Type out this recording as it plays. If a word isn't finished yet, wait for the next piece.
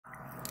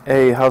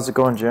Hey, how's it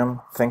going,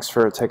 Jim? Thanks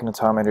for taking the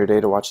time out of your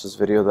day to watch this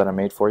video that I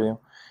made for you.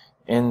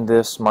 In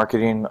this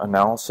marketing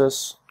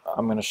analysis,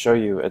 I'm going to show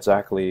you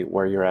exactly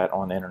where you're at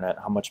on the internet,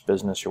 how much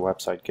business your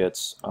website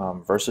gets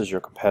versus your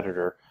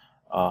competitor.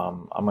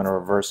 I'm going to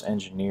reverse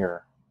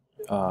engineer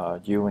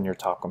you and your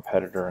top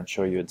competitor and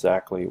show you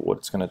exactly what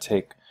it's going to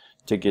take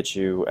to get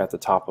you at the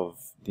top of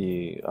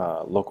the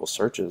local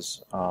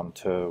searches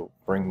to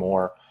bring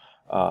more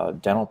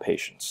dental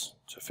patients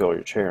to fill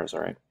your chairs, all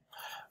right?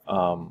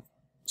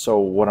 So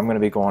what I'm going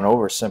to be going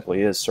over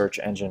simply is search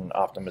engine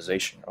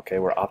optimization. Okay,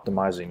 we're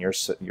optimizing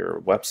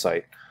your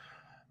website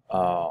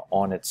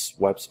on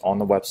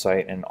the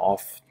website and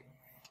off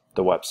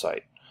the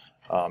website.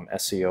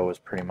 SEO is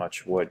pretty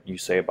much what you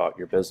say about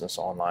your business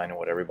online and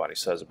what everybody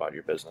says about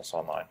your business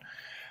online.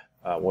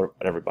 What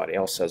everybody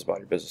else says about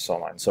your business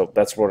online. So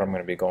that's what I'm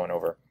going to be going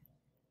over.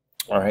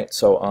 All right.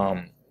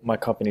 So my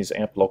company's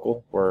Amp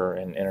Local. We're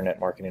an internet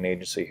marketing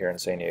agency here in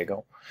San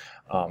Diego.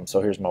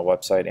 So here's my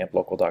website,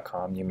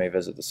 amplocal.com. You may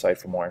visit the site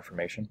for more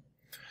information.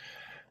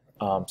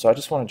 So I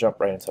just want to jump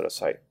right into the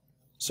site.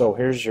 So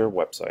here's your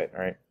website,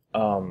 all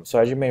right? So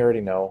as you may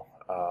already know,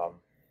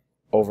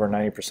 over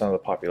 90% of the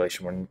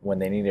population, when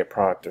they need a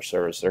product or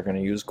service, they're going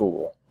to use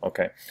Google.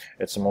 Okay,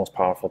 it's the most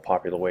powerful,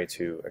 popular way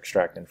to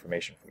extract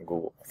information from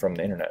Google, from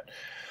the internet.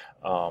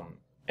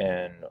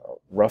 And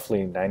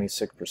roughly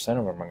 96%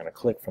 of them are going to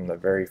click from the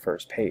very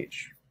first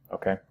page.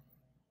 Okay,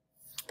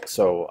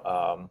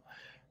 so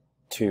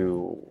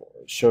to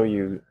show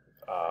you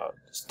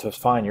to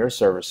find your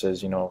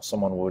services,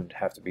 someone would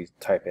have to be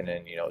typing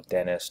in,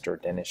 dentist or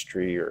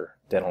dentistry or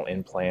dental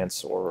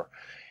implants or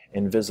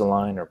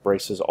Invisalign or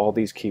braces. All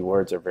these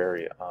keywords are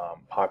very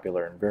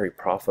popular and very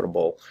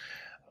profitable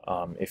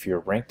if you're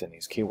ranked in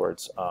these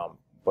keywords.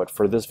 But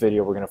for this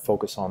video, we're going to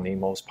focus on the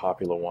most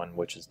popular one,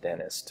 which is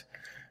dentist.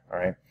 All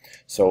right.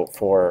 So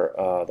for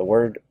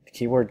the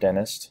keyword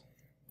dentist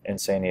in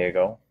San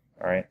Diego,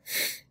 all right,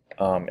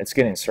 it's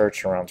getting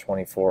searched around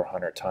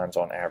 2,400 times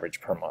on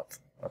average per month.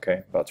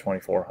 Okay, about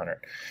 2,400.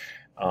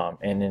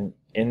 And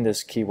in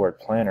this keyword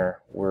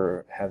planner, we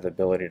have the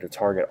ability to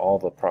target all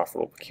the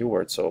profitable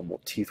keywords. So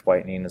teeth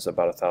whitening is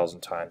about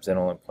 1,000 times,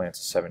 dental implants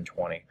is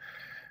 720.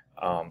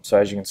 So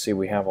as you can see,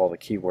 we have all the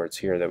keywords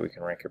here that we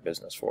can rank your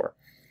business for.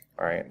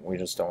 All right, we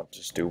don't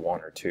just do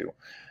one or two.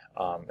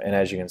 And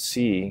as you can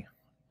see,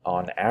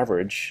 on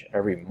average,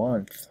 every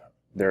month,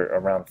 there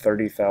are around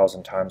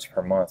 30,000 times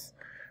per month.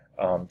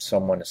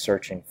 Someone is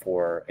searching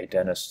for a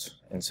dentist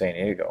in San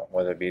Diego,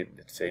 whether it be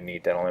if they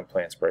need dental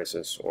implants,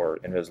 braces, or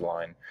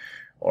Invisalign,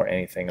 or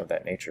anything of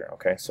that nature.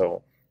 Okay,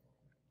 so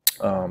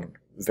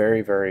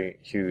very, very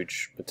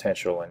huge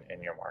potential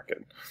in your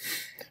market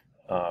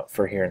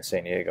for here in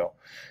San Diego.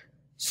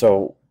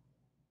 So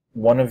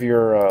one of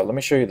your, let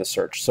me show you the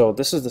search. So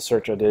this is the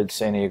search I did,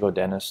 San Diego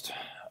dentist.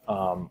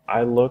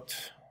 I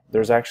looked,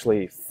 there's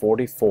actually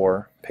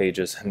 44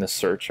 pages in this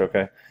search,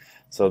 okay?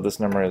 So this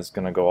number is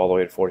going to go all the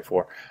way to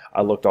 44.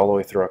 I looked all the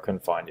way through. I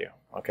couldn't find you.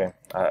 Okay.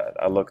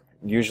 I looked.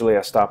 Usually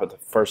I stop at the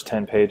first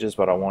 10 pages,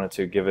 but I wanted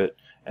to give it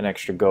an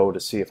extra go to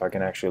see if I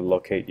can actually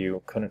locate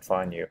you. Couldn't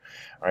find you.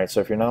 All right. So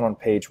if you're not on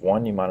page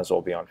 1, you might as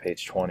well be on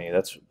page 20.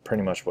 That's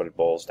pretty much what it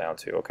boils down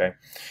to. Okay.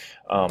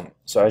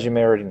 So as you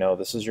may already know,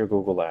 this is your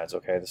Google Ads.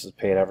 Okay. This is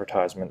paid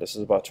advertisement. This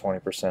is about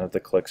 20% of the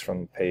clicks from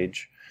the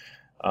page.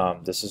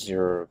 This is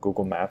your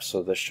Google Maps.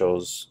 So this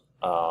shows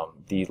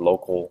the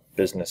local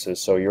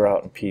businesses. So you're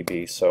out in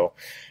PB, so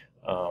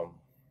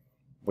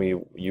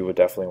you would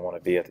definitely want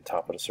to be at the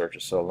top of the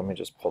searches. So let me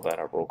just pull that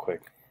up real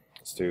quick.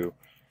 Let's do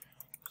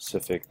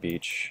Pacific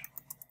Beach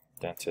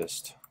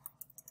dentist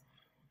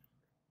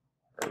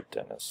or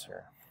dentist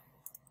here.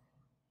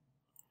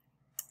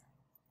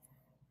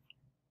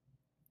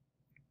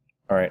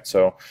 All right,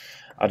 so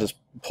I just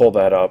pull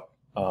that up.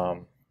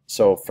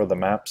 So for the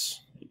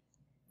maps,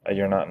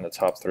 you're not in the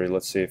top 3.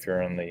 Let's see if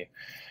you're in the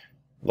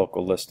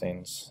local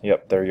listings.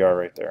 Yep, there you are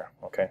right there.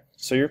 Okay,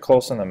 so you're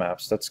close in the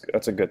maps.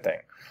 That's a good thing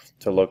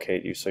to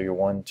locate you. So you're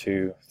 1,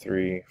 2,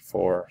 3,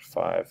 4,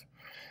 5,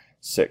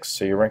 6.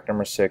 So you're ranked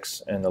number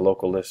 6 in the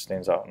local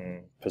listings out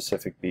in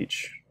Pacific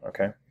Beach.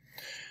 Okay,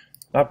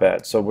 not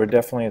bad. So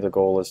the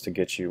goal is to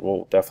get you,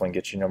 we'll definitely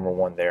get you number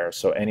 1 there.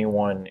 So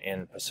anyone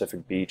in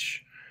Pacific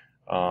Beach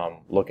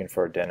looking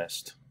for a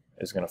dentist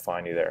is going to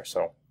find you there.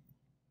 So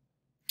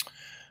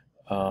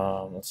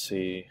let's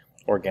see,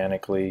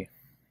 organically.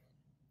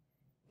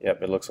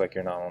 Yep, it looks like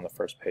you're not on the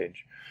first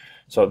page.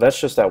 So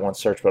that's just that one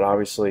search, but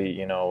obviously,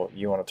 you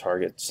want to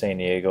target San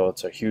Diego.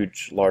 It's a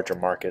huge, larger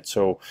market.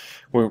 So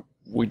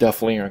we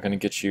definitely are going to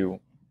get you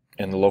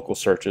in the local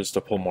searches to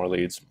pull more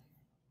leads.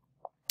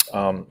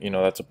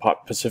 That's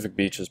Pacific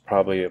Beach is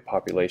probably a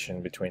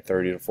population between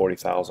 30 to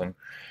 40,000,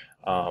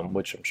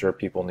 which I'm sure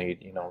people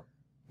need,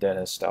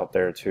 dentists out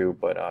there too.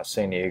 But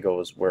San Diego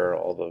is where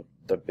all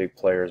the big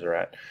players are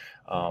at.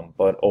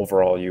 But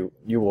overall, you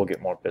will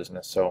get more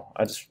business. So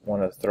I just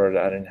want to throw it.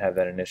 I didn't have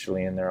that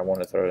initially in there. I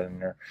want to throw it in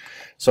there.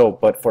 So,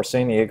 but for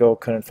San Diego,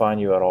 couldn't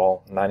find you at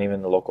all. Not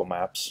even the local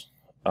maps.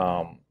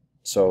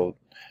 So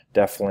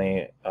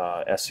definitely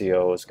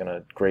SEO is going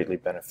to greatly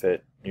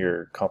benefit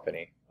your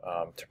company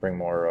to bring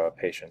more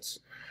patients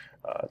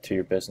to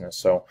your business.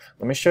 So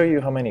let me show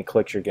you how many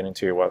clicks you're getting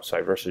to your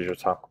website versus your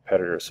top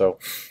competitor. So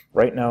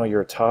right now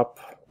your top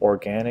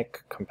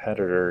organic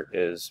competitor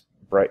is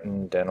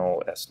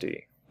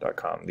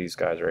BrightonDentalSD.com. These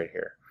guys right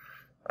here.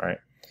 All right.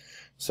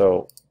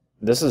 So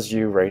this is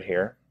you right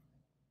here.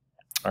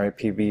 All right,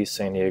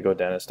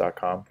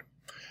 pbsandiegodentist.com.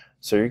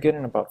 So you're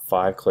getting about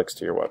 5 clicks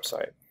to your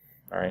website.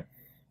 All right,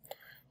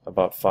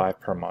 about 5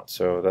 per month.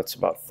 So that's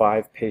about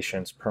 5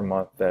 patients per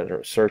month that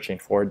are searching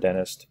for a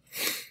dentist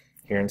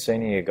here in San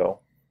Diego,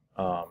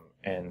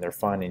 and they're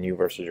finding you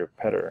versus your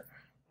competitor.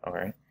 All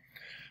right.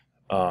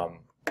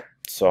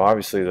 So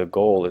obviously the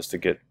goal is to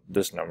get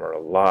this number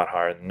a lot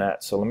higher than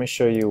that. So let me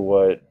show you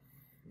what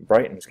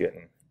Brighton's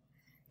getting.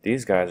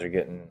 These guys are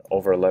getting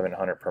over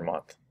 1,100 per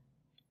month.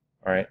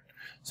 All right.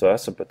 So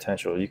that's the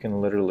potential. You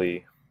can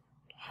literally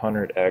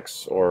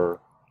 100x or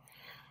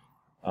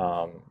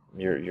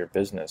your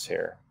business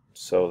here.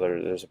 So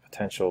there's a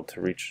potential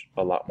to reach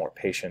a lot more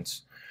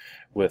patients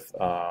with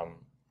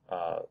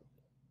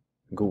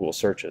Google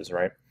searches,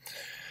 right?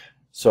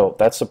 So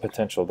that's the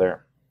potential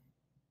there.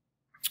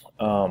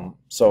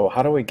 So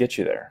how do we get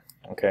you there?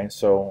 Okay,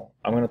 so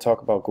I'm going to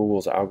talk about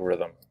Google's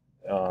algorithm.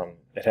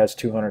 It has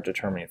 200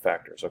 determining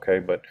factors, okay,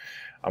 but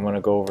I'm going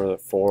to go over the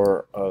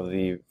 4 of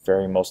the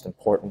very most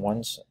important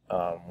ones.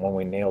 When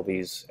we nail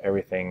these,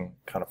 everything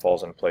kind of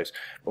falls into place.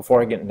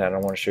 Before I get into that, I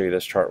want to show you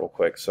this chart real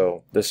quick.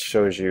 So this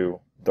shows you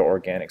the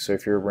organic. So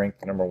if you're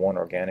ranked number 1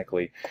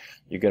 organically,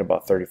 you get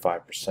about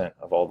 35%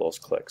 of all those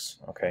clicks,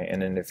 okay?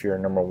 And then if you're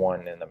number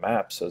 1 in the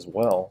maps as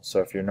well,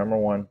 so if you're number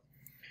 1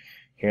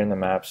 here in the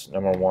maps,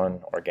 number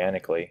 1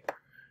 organically,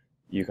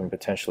 you can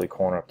potentially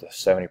corner up to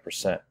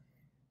 70%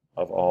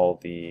 of all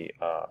the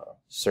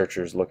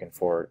searchers looking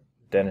for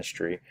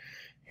dentistry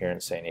here in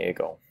San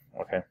Diego.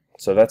 Okay,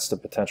 so that's the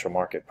potential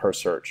market per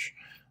search,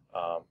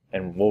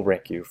 and we'll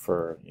rank you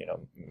for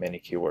many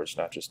keywords,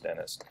 not just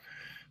dentist.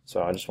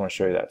 So I just want to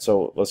show you that.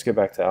 So let's get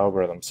back to the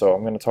algorithm. So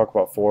I'm going to talk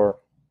about 4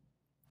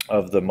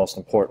 of the most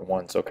important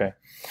ones. Okay,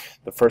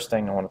 the first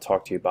thing I want to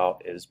talk to you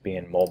about is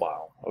being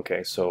mobile.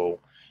 Okay,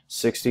 so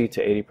 60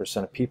 to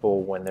 80% of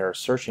people, when they're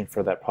searching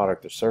for that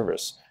product or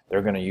service,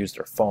 they're going to use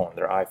their phone,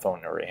 their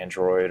iPhone or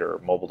Android or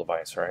mobile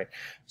device, right?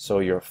 So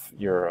your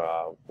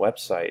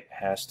website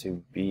has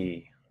to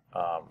be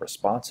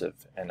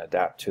responsive and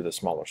adapt to the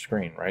smaller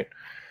screen, right?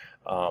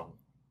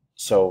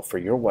 So for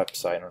your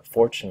website,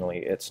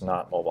 unfortunately, it's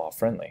not mobile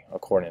friendly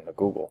according to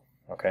Google.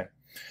 Okay,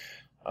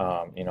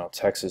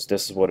 text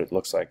this is what it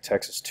looks like.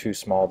 Text is too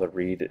small to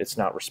read. It's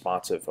not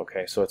responsive.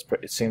 Okay, so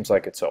it seems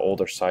like it's an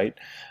older site.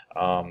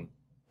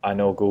 I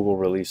know Google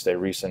released a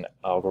recent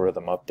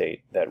algorithm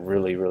update that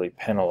really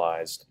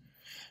penalized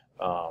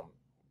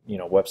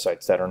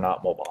websites that are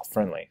not mobile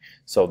friendly.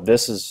 So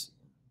this is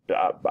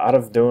out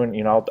of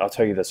doing, I'll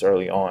tell you this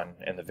early on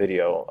in the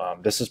video.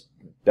 This is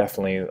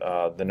definitely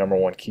the number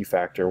 1 key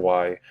factor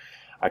why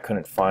I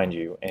couldn't find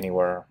you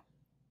anywhere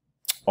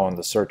on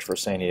the search for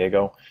San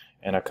Diego,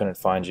 and I couldn't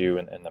find you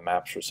in the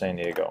maps for San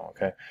Diego.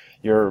 Okay,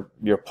 you're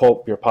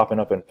popping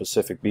up in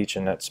Pacific Beach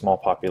in that small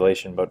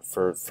population, but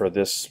for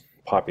this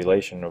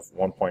population of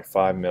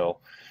 1.5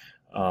 mil,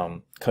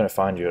 couldn't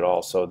find you at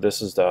all. So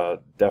this is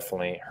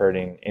definitely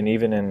hurting. And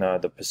even in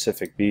the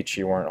Pacific Beach,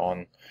 you weren't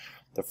on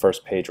the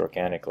first page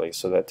organically.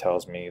 So that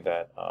tells me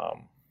that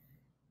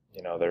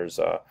there's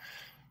a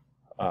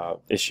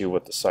issue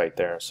with the site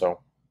there. So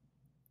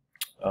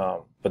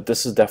but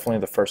this is definitely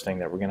the first thing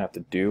that we're gonna have to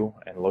do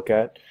and look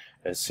at,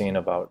 is seeing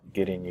about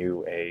getting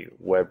you a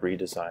web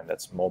redesign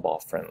that's mobile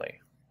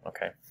friendly.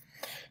 Okay,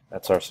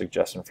 that's our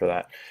suggestion for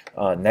that.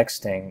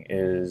 Next thing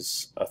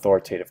is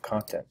authoritative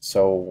content.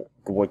 So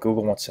what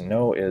Google wants to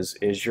know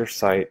is your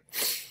site,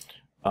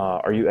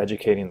 are you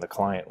educating the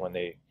client when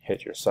they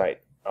hit your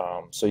site?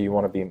 So you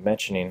want to be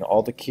mentioning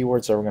all the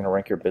keywords that we're going to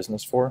rank your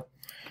business for,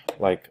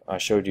 like I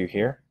showed you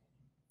here.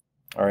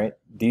 All right,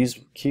 these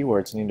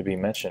keywords need to be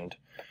mentioned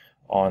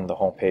on the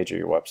home page of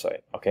your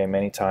website. Okay,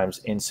 many times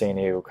in San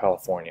Diego,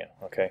 California.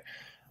 Okay,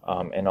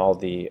 and all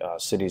the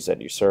cities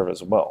that you serve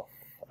as well.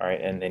 All right,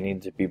 and they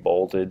need to be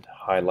bolded,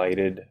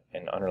 highlighted,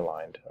 and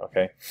underlined.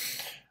 Okay,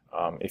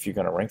 if you're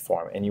going to rank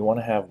for them, and you want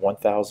to have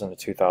 1,000 to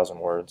 2,000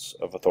 words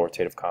of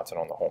authoritative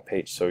content on the home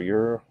page. So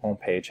your home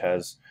page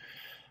has,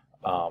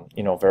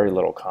 very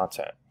little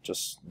content,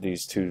 just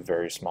these 2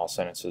 very small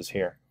sentences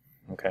here.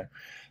 Okay,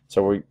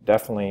 so we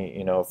definitely,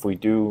 if we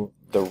do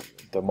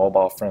the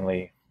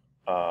mobile-friendly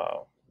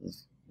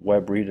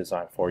web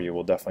redesign for you,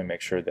 we'll definitely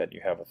make sure that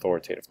you have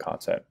authoritative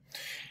content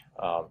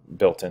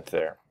built into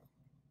there.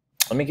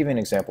 Let me give you an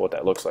example of what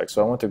that looks like.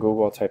 So I went to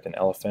Google, I typed in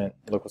elephant,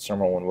 look what's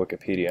number 1,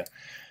 Wikipedia.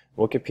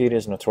 Wikipedia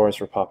is notorious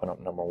for popping up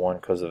number 1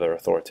 because of their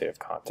authoritative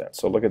content.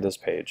 So look at this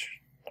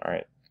page. All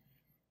right,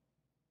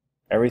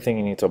 everything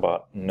you need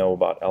to know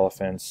about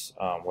elephants,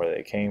 where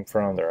they came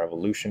from, their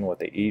evolution, what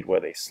they eat, where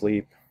they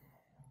sleep.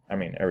 I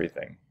mean,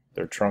 everything.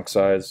 Their trunk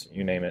size,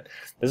 you name it.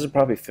 This is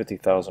probably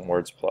 50,000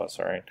 words plus.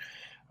 All right,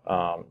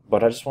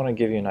 but I just want to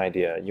give you an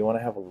idea. You want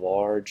to have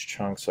large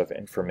chunks of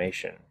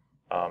information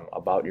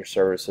about your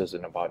services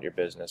and about your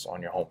business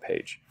on your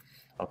homepage.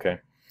 Okay,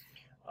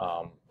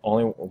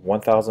 only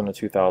 1,000 to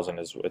 2,000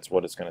 is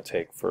what it's going to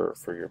take for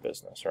your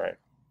business. All right.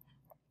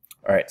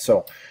 All right.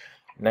 So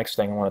next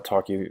thing I want to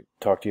talk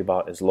to you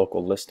about is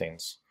local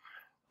listings.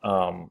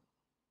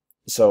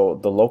 So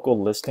the local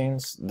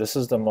listings, this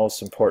is the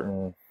most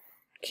important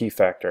key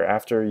factor.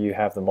 After you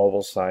have the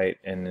mobile site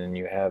and then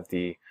you have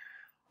the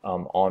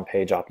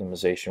on-page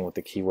optimization with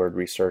the keyword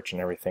research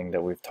and everything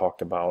that we've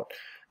talked about,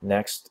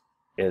 next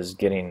is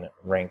getting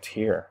ranked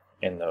here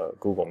in the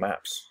Google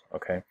Maps.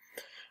 Okay.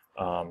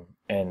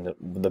 And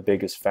the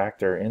biggest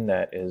factor in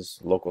that is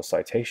local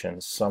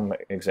citations. Some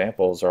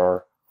examples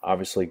are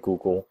obviously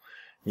Google,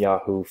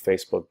 Yahoo,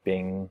 Facebook,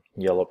 Bing,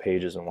 Yellow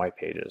Pages, and White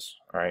Pages.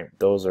 All right,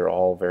 those are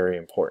all very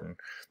important.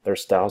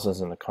 There's thousands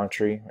in the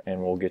country,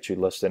 and we'll get you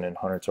listed in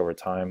hundreds over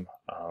time.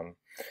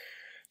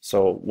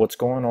 So what's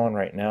going on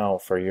right now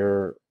for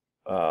your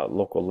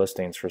local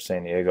listings for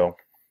San Diego?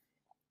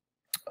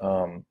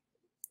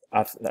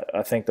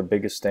 I think the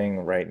biggest thing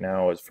right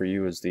now is for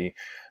you is the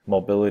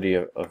mobility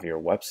of your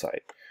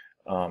website.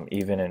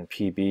 Even in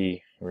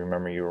PB,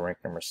 remember you were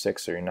ranked number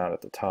 6, so you're not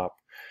at the top.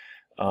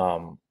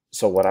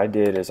 So what I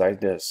did is I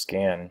did a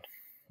scan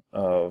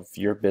of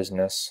your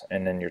business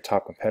and then your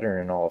top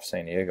competitor in all of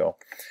San Diego.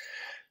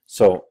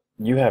 So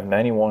you have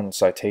 91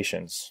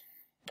 citations,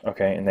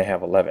 okay, and they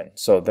have 11.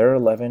 So their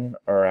 11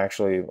 are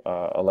actually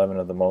 11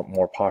 of the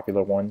more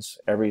popular ones.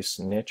 Every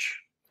niche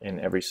in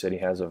every city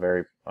has a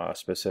very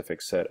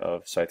specific set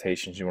of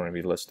citations you want to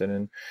be listed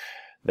in.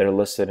 They're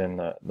listed in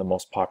the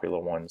most popular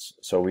ones,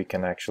 so we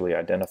can actually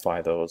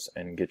identify those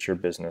and get your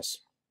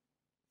business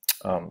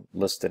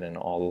listed in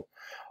all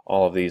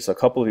of these. A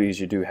couple of these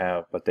you do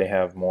have, but they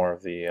have more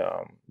of the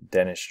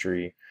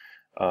dentistry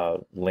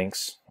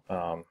links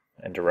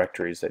and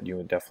directories that you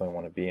would definitely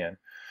want to be in.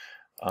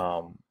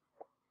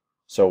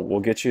 So we'll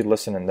get you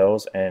listed in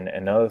those. And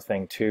another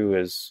thing too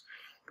is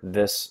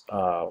this,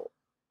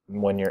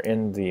 when you're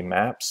in the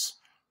maps,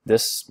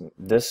 this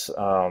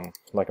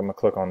like I'm gonna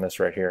click on this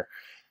right here.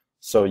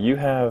 So you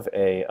have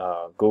a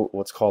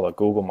what's called a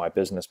Google My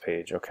Business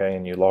page, okay,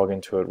 and you log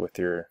into it with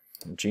your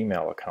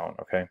Gmail account,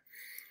 okay,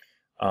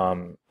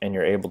 and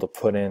you're able to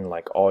put in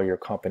like all your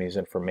company's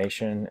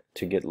information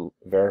to get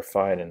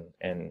verified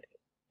and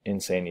in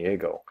San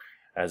Diego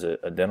as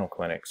a dental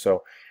clinic.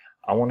 So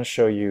I want to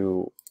show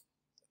you,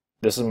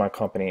 this is my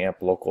company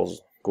Amp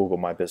Locals Google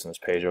My Business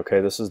page,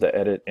 okay. This is the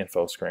edit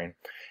info screen.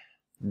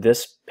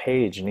 This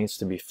page needs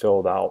to be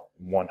filled out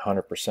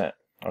 100%.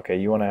 Okay,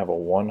 you want to have a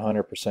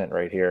 100%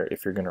 right here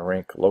if you're going to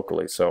rank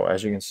locally. So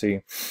as you can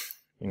see,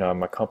 you know,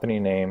 my company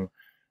name,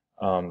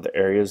 the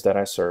areas that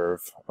I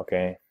serve,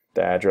 okay,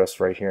 the address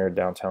right here,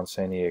 downtown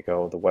San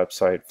Diego, the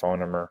website, phone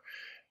number,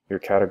 your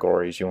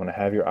categories. You want to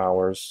have your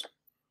hours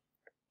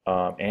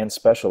and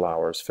special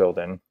hours filled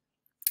in.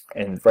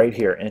 And right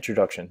here,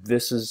 introduction.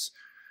 This is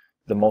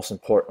the most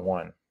important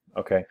one,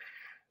 okay.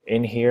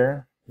 In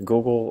here,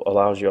 Google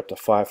allows you up to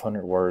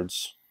 500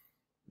 words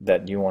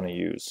that you want to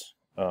use.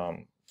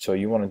 So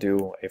you want to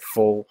do a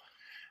full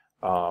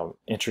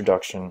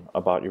introduction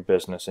about your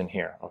business in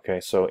here, okay.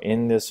 So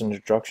in this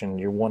introduction,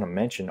 you want to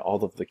mention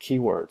all of the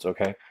keywords,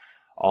 okay.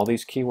 All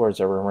these keywords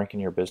that we're ranking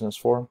your business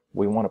for,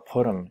 we want to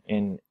put them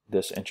in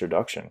this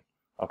introduction,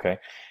 okay,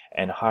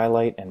 and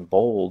highlight and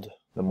bold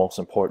the most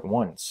important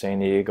one, San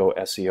Diego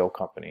SEO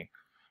company,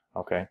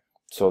 okay.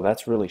 So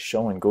that's really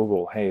showing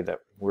Google, hey, that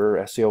we're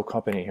an SEO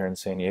company here in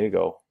San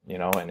Diego, you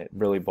know, and it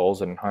really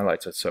bolds it and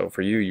highlights it. So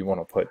for you, you want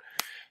to put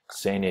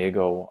San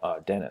Diego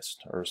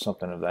dentist or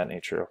something of that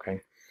nature,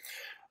 okay.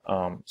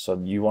 So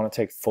you want to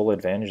take full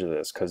advantage of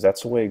this, because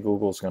that's the way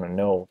Google's going to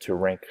know to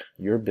rank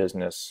your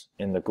business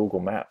in the Google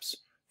Maps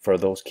for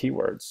those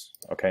keywords,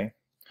 okay.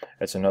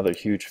 It's another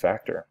huge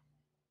factor.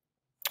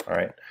 All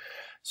right,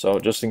 so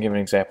just to give an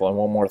example, and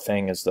one more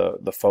thing is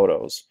the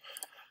photos.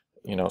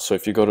 You know, so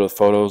if you go to the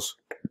photos,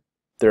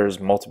 there's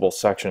multiple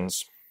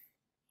sections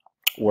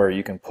where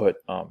you can put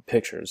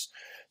pictures.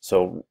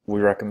 So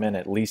we recommend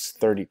at least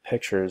 30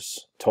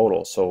 pictures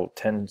total, so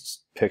 10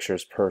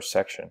 pictures per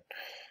section,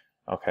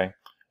 okay.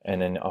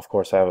 And then of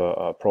course I have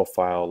a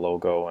profile,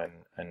 logo,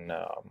 and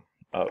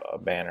a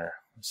banner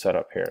set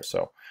up here.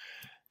 So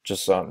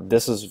just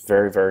this is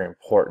very, very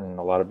important.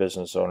 A lot of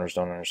business owners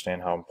don't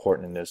understand how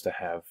important it is to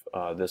have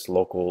this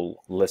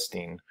local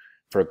listing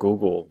for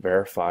Google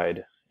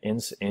verified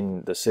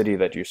in the city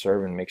that you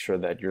serve, and make sure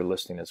that your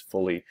listing is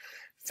fully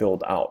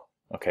filled out,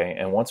 okay.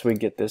 And once we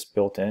get this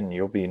built in,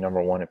 you'll be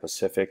 #1 in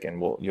Pacific, and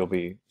you'll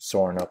be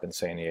soaring up in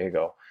San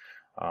Diego,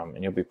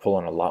 and you'll be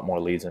pulling a lot more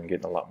leads and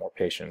getting a lot more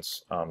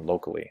patients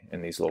locally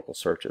in these local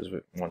searches.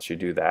 Once you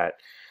do that,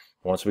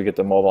 once we get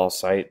the mobile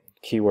site,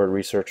 keyword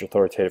research,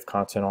 authoritative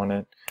content on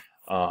it,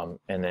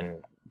 and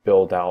then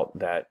build out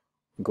that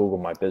Google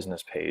My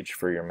Business page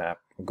for your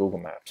Google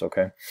Maps,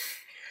 okay.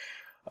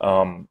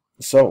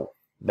 So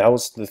that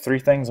was the 3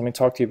 things. Let me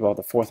talk to you about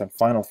the 4th and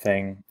final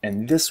thing,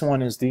 and this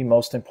one is the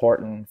most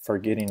important for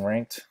getting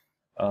ranked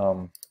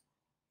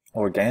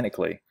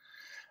organically.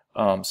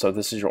 So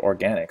this is your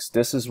organics.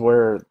 This is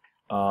where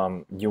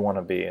you want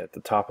to be. At the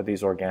top of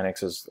these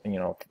organics is, you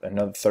know,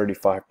 another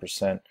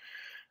 35%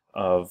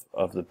 of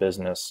the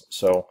business.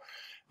 So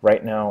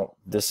right now,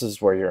 this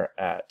is where you're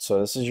at. So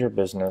this is your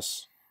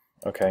business,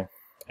 okay?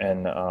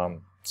 And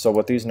so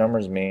what these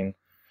numbers mean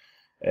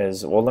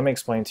is, well, let me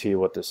explain to you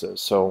what this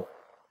is. So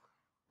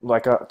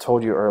like I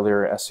told you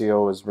earlier,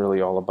 SEO is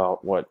really all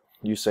about what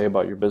you say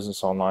about your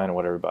business online and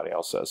what everybody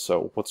else says.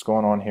 So what's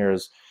going on here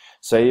is,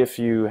 say if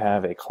you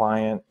have a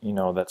client, you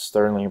know, that's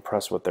thoroughly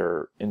impressed with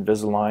their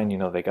Invisalign, you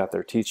know, they got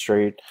their teeth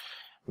straight,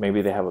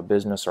 maybe they have a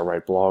business or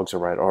write blogs or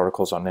write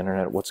articles on the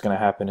internet. What's going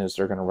to happen is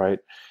they're going to write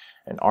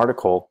an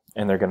article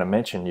and they're going to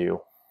mention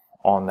you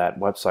on that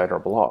website or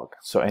blog.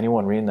 So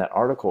anyone reading that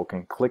article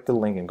can click the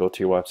link and go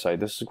to your website.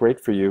 This is great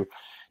for you.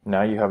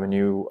 Now you have a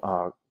new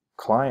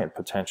client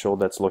potential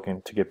that's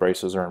looking to get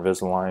braces or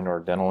Invisalign or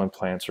dental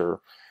implants or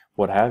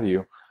what have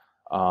you.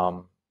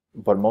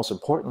 But most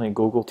importantly,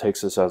 Google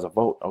takes this as a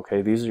vote.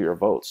 Okay, these are your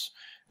votes.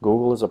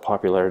 Google is a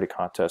popularity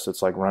contest.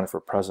 It's like running for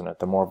president.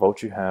 The more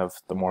votes you have,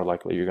 the more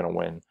likely you're going to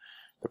win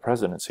the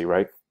presidency,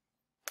 right?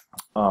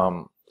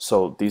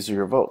 So these are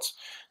your votes.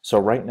 So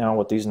right now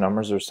what these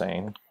numbers are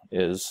saying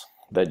is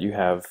that you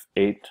have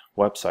 8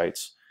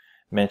 websites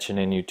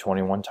mentioning you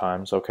 21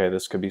 times. Okay,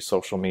 this could be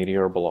social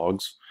media or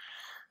blogs.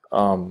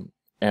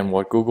 And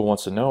what Google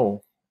wants to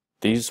know,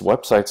 these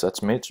websites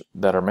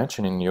that are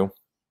mentioning you,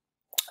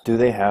 do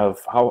they have,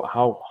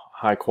 how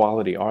high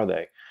quality are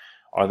they?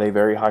 Are they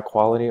very high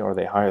quality? Are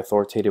they high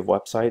authoritative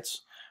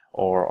websites?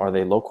 Or are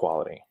they low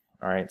quality?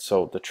 All right,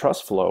 so the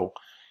trust flow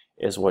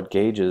is what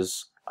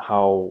gauges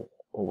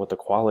what the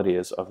quality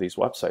is of these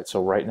websites.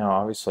 So right now,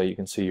 obviously, you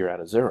can see you're at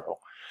a 0.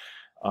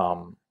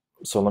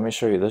 So let me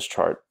show you this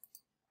chart.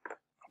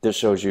 This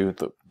shows you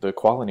the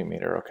quality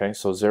meter, okay?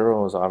 So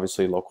 0 is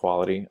obviously low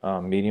quality.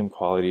 Medium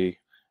quality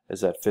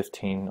is at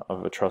 15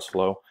 of a trust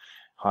flow.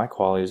 High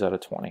quality is at a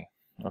 20,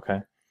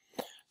 okay?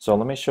 So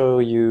let me show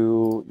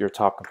you your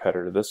top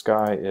competitor. This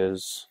guy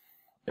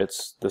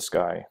it's this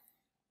guy,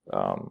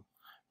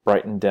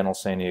 Brighton Dental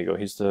San Diego.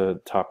 He's the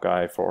top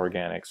guy for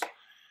organics.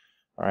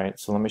 All right,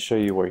 so let me show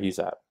you where he's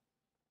at.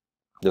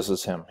 This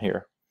is him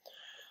here.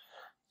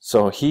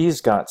 So he's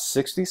got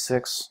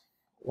 66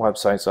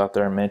 websites out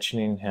there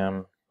mentioning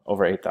him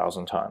over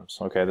 8,000 times.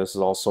 Okay, this is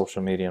all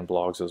social media and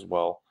blogs as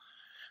well.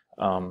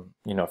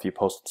 You know, if you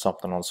posted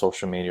something on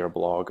social media or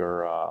blog,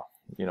 or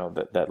you know,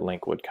 that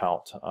link would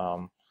count.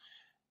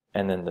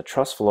 And then the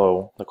trust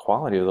flow, the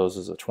quality of those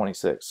is a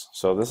 26.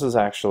 So this is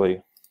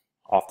actually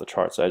off the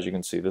charts. As you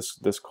can see,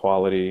 this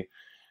quality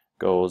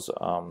goes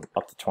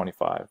up to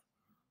 25.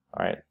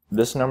 All right,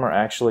 this number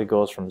actually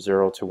goes from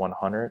 0 to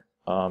 100.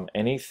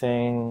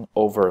 Anything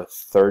over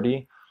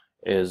 30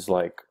 is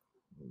like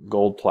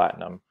gold,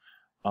 platinum.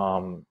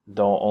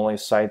 The only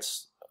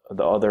sites,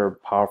 the other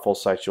powerful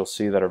sites you'll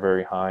see that are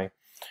very high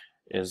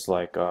is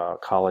like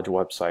college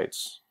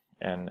websites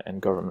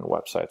and government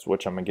websites,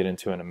 which I'm gonna get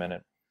into in a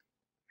minute.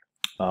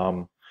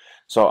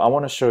 So I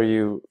want to show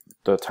you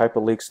the type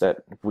of links that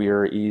we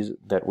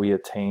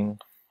attain,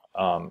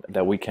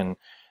 that we can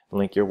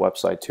link your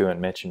website to and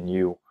mention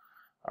you.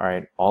 All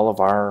right, all of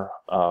our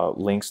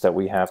links that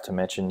we have to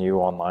mention you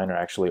online are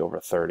actually over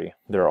 30.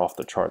 They're off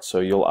the charts, so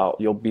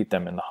you'll beat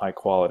them in the high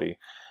quality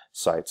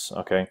sites.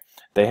 Okay,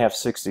 they have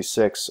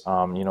 66.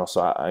 You know,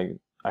 so I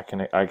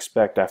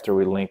expect after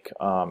we link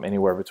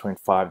anywhere between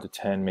 5 to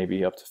 10,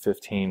 maybe up to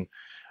 15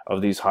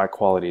 of these high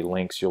quality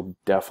links, you'll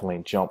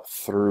definitely jump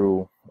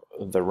through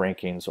the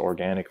rankings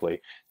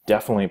organically.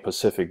 Definitely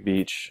Pacific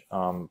Beach,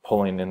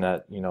 pulling in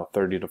that, you know,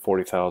 30 to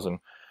 40,000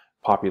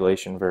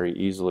 population very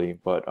easily.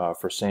 But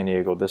for San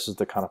Diego, this is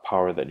the kind of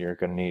power that you're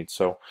going to need.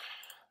 So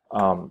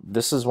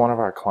this is one of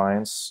our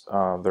clients.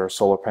 They're a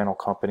solar panel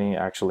company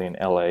actually in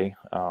LA.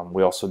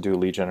 We also do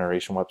lead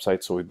generation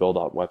websites, so we build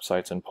out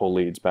websites and pull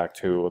leads back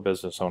to a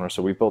business owner.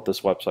 So we built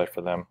this website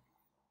for them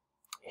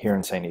here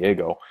in San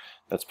Diego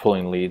that's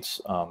pulling leads.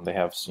 They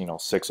have, you know,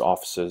 6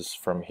 offices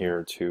from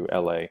here to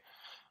LA.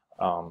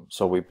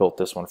 So we built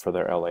this one for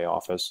their LA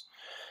office.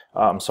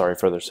 I'm sorry,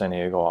 for their San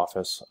Diego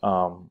office.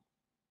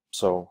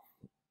 So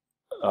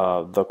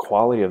the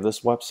quality of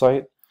this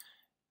website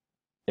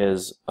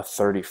is a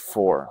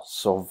 34,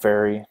 so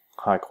very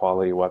high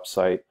quality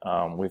website.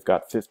 We've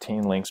got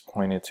 15 links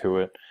pointed to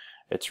it.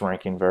 It's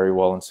ranking very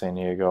well in San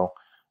Diego.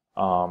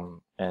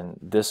 And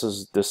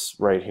this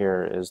right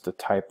here is the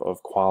type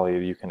of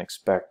quality you can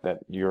expect that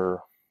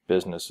your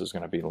business is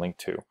going to be linked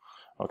to.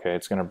 Okay,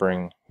 it's going to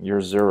bring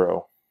your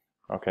 0,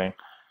 okay,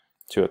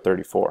 to a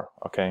 34.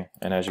 Okay,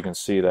 and as you can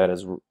see, that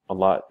is a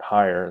lot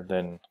higher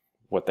than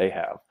what they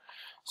have.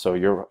 So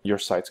your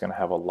site's going to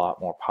have a lot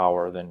more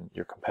power than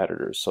your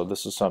competitors. So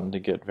this is something to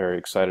get very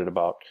excited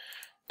about,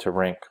 to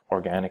rank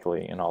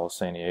organically in all of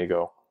San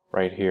Diego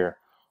right here,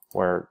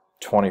 where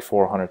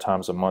 2,400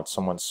 times a month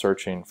someone's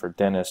searching for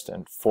dentist,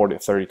 and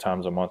 30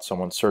 times a month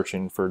someone's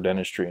searching for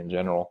dentistry in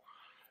general.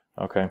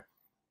 Okay,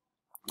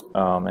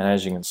 and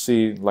as you can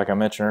see, like I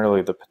mentioned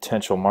earlier, the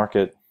potential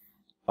market,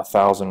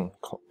 1,000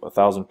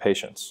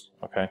 patients.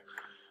 Okay,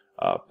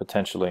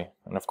 potentially,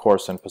 and of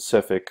course in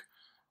Pacific,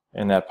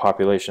 in that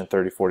population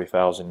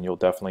 30-40,000, you'll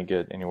definitely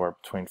get anywhere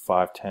between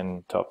 5,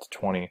 10 to up to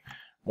 20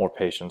 more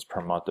patients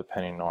per month,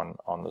 depending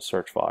on the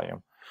search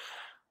volume.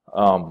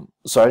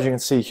 So as you can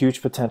see,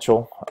 huge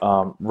potential.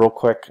 Real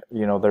quick,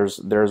 you know,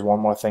 there's one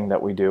more thing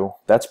that we do.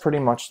 That's pretty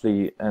much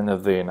the end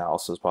of the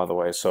analysis, by the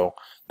way. So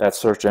that's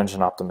search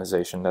engine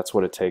optimization. That's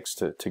what it takes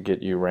to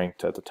get you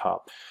ranked at the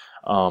top.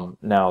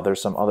 Now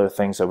there's some other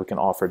things that we can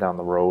offer down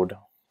the road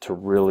to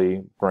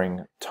really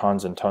bring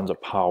tons and tons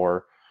of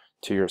power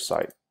to your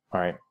site. All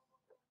right.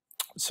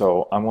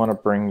 So I'm going to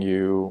bring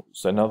you,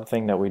 so another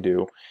thing that we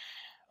do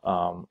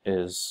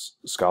is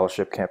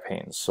scholarship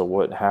campaigns. So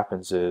what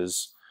happens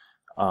is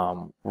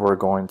we're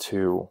going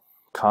to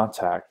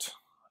contact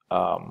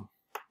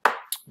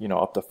you know,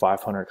 up to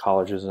 500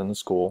 colleges in the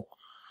school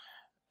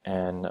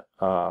and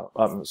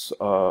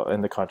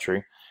in the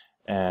country,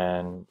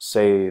 and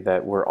say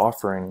that we're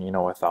offering, you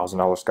know,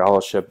 $1,000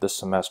 scholarship this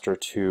semester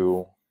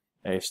to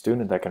a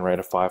student that can write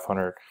a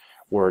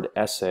 500-word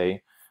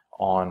essay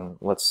on,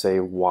 let's say,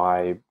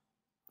 why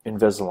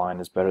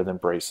Invisalign is better than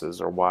braces,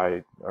 or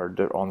why, or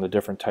on the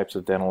different types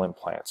of dental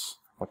implants.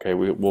 Okay,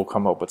 we'll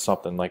come up with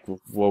something like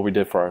what we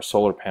did for our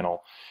solar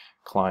panel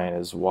client,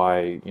 is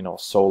why, you know,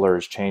 solar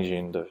is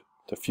changing the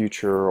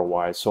future, or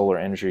why solar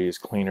energy is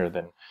cleaner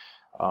than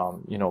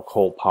you know,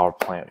 coal power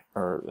plant,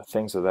 or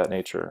things of that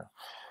nature.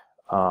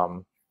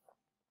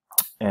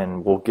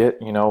 And we'll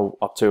get, you know,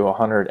 up to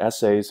 100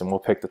 essays, and we'll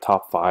pick the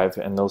top 5,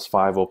 and those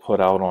 5 we'll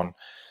put out on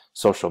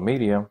social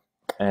media,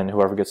 and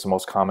whoever gets the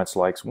most comments,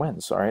 likes,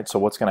 wins. All right, so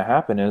what's going to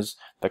happen is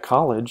the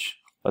college,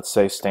 let's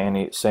say San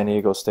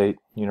Diego State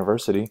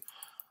University,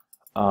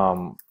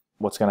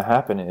 what's going to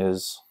happen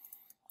is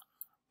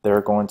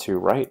they're going to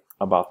write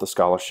about the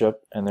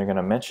scholarship, and they're going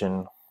to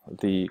mention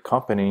the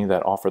company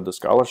that offered the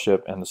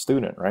scholarship and the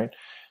student, right?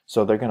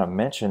 So they're going to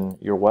mention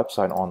your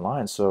website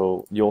online,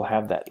 so you'll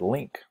have that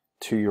link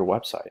to your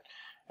website.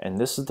 And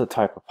this is the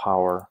type of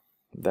power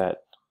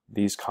that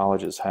these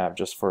colleges have,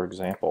 just for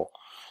example.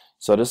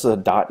 So this is a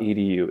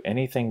 .edu.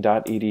 Anything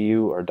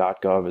 .edu or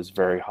 .gov is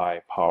very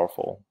high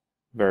powerful,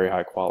 very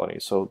high quality.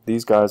 So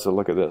these guys,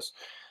 look at this,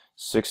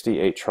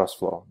 68 trust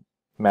flow.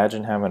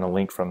 Imagine having a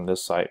link from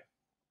this site.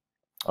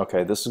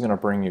 Okay, this is going to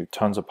bring you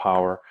tons of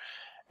power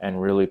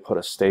and really put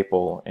a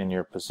staple in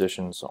your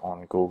positions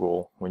on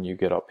Google when you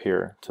get up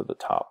here to the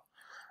top.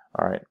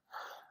 All right.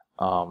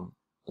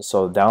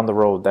 So down the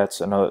road, that's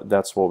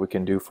what we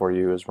can do for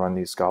you, is run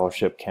these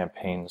scholarship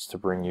campaigns to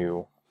bring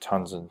you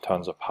tons and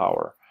tons of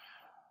power.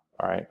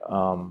 All right.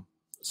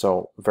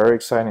 So very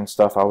exciting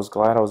stuff. I was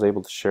glad I was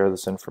able to share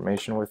this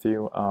information with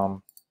you.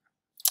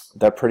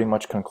 That pretty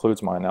much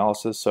concludes my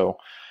analysis. So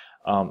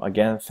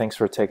again, thanks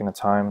for taking the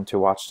time to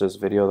watch this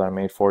video that I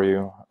made for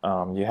you.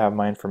 You have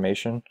my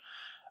information.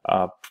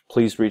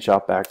 Please reach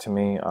out back to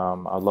me.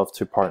 I'd love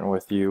to partner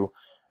with you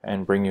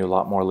and bring you a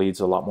lot more leads,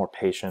 a lot more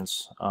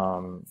patients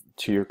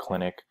to your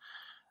clinic.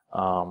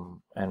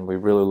 And we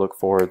really look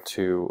forward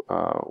to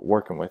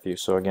working with you.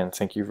 So again,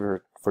 thank you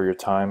for your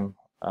time,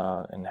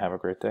 and have a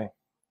great day.